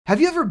Have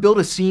you ever built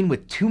a scene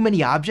with too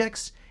many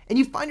objects and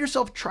you find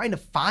yourself trying to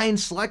find,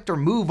 select, or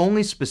move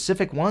only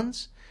specific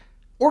ones?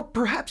 Or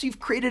perhaps you've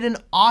created an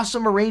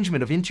awesome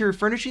arrangement of interior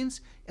furnishings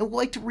and would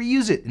like to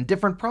reuse it in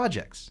different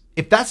projects.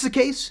 If that's the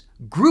case,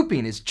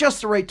 grouping is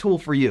just the right tool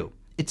for you.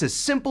 It's a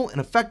simple and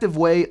effective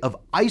way of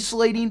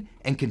isolating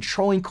and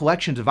controlling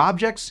collections of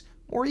objects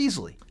more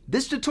easily.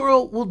 This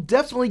tutorial will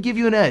definitely give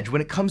you an edge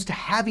when it comes to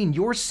having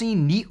your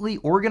scene neatly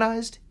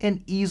organized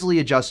and easily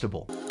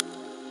adjustable.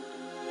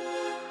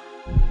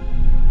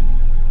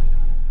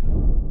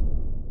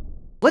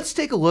 Let's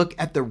take a look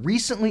at the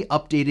recently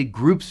updated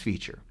Groups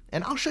feature,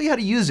 and I'll show you how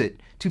to use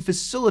it to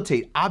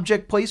facilitate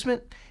object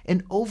placement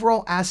and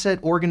overall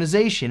asset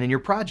organization in your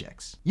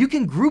projects. You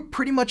can group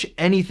pretty much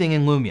anything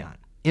in Lumion.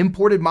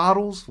 Imported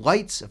models,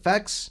 lights,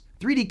 effects,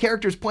 3D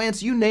characters,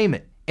 plants, you name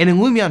it. And in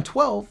Lumion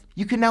 12,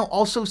 you can now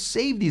also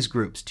save these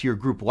groups to your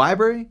group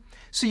library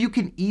so you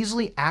can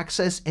easily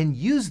access and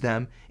use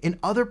them in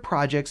other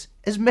projects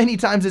as many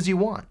times as you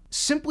want.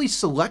 Simply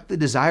select the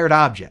desired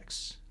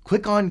objects,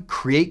 click on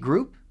Create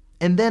Group,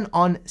 and then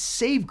on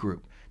Save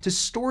Group to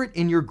store it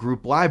in your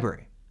group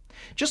library.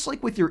 Just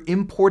like with your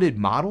imported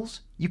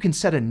models, you can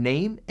set a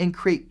name and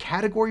create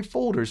category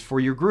folders for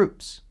your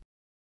groups.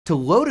 To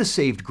load a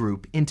saved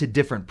group into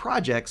different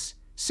projects,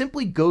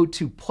 simply go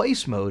to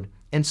Place Mode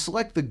and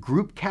select the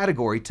group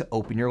category to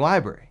open your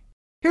library.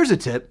 Here's a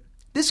tip.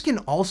 This can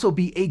also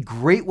be a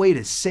great way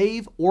to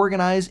save,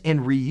 organize,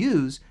 and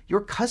reuse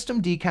your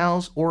custom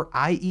decals or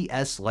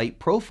IES light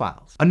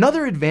profiles.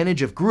 Another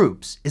advantage of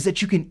groups is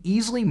that you can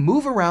easily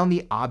move around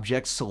the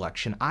object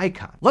selection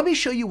icon. Let me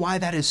show you why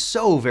that is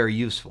so very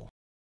useful.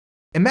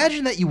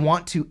 Imagine that you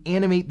want to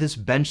animate this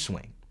bench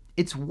swing.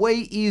 It's way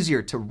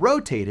easier to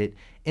rotate it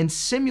and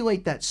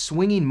simulate that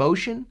swinging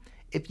motion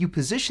if you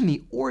position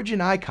the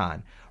origin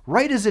icon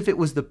right as if it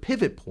was the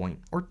pivot point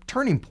or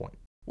turning point.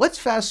 Let's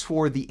fast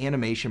forward the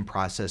animation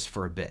process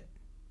for a bit.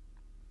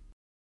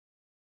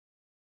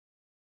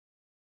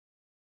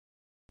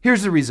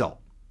 Here's the result.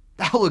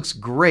 That looks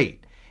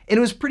great, and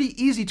it was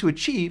pretty easy to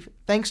achieve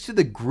thanks to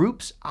the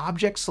group's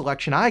object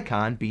selection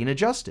icon being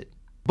adjusted.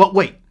 But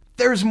wait,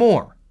 there's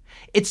more.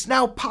 It's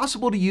now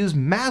possible to use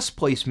mass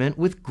placement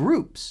with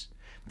groups.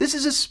 This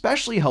is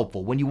especially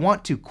helpful when you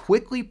want to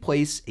quickly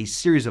place a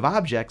series of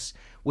objects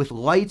with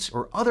lights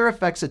or other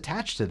effects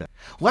attached to them.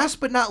 Last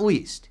but not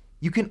least,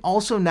 you can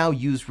also now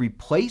use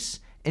replace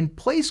and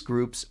place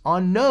groups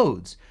on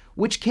nodes,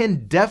 which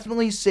can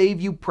definitely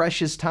save you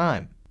precious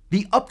time.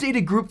 The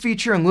updated group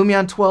feature in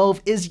Lumion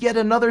 12 is yet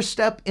another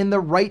step in the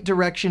right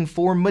direction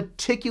for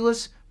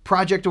meticulous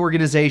project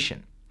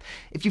organization.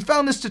 If you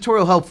found this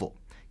tutorial helpful,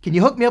 can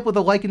you hook me up with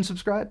a like and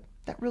subscribe?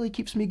 That really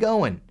keeps me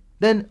going.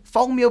 Then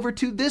follow me over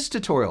to this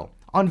tutorial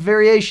on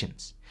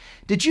variations.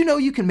 Did you know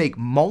you can make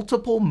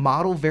multiple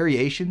model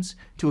variations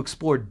to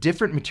explore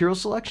different material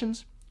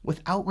selections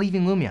without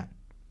leaving Lumion?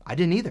 I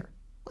didn't either.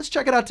 Let's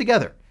check it out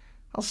together.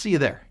 I'll see you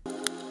there.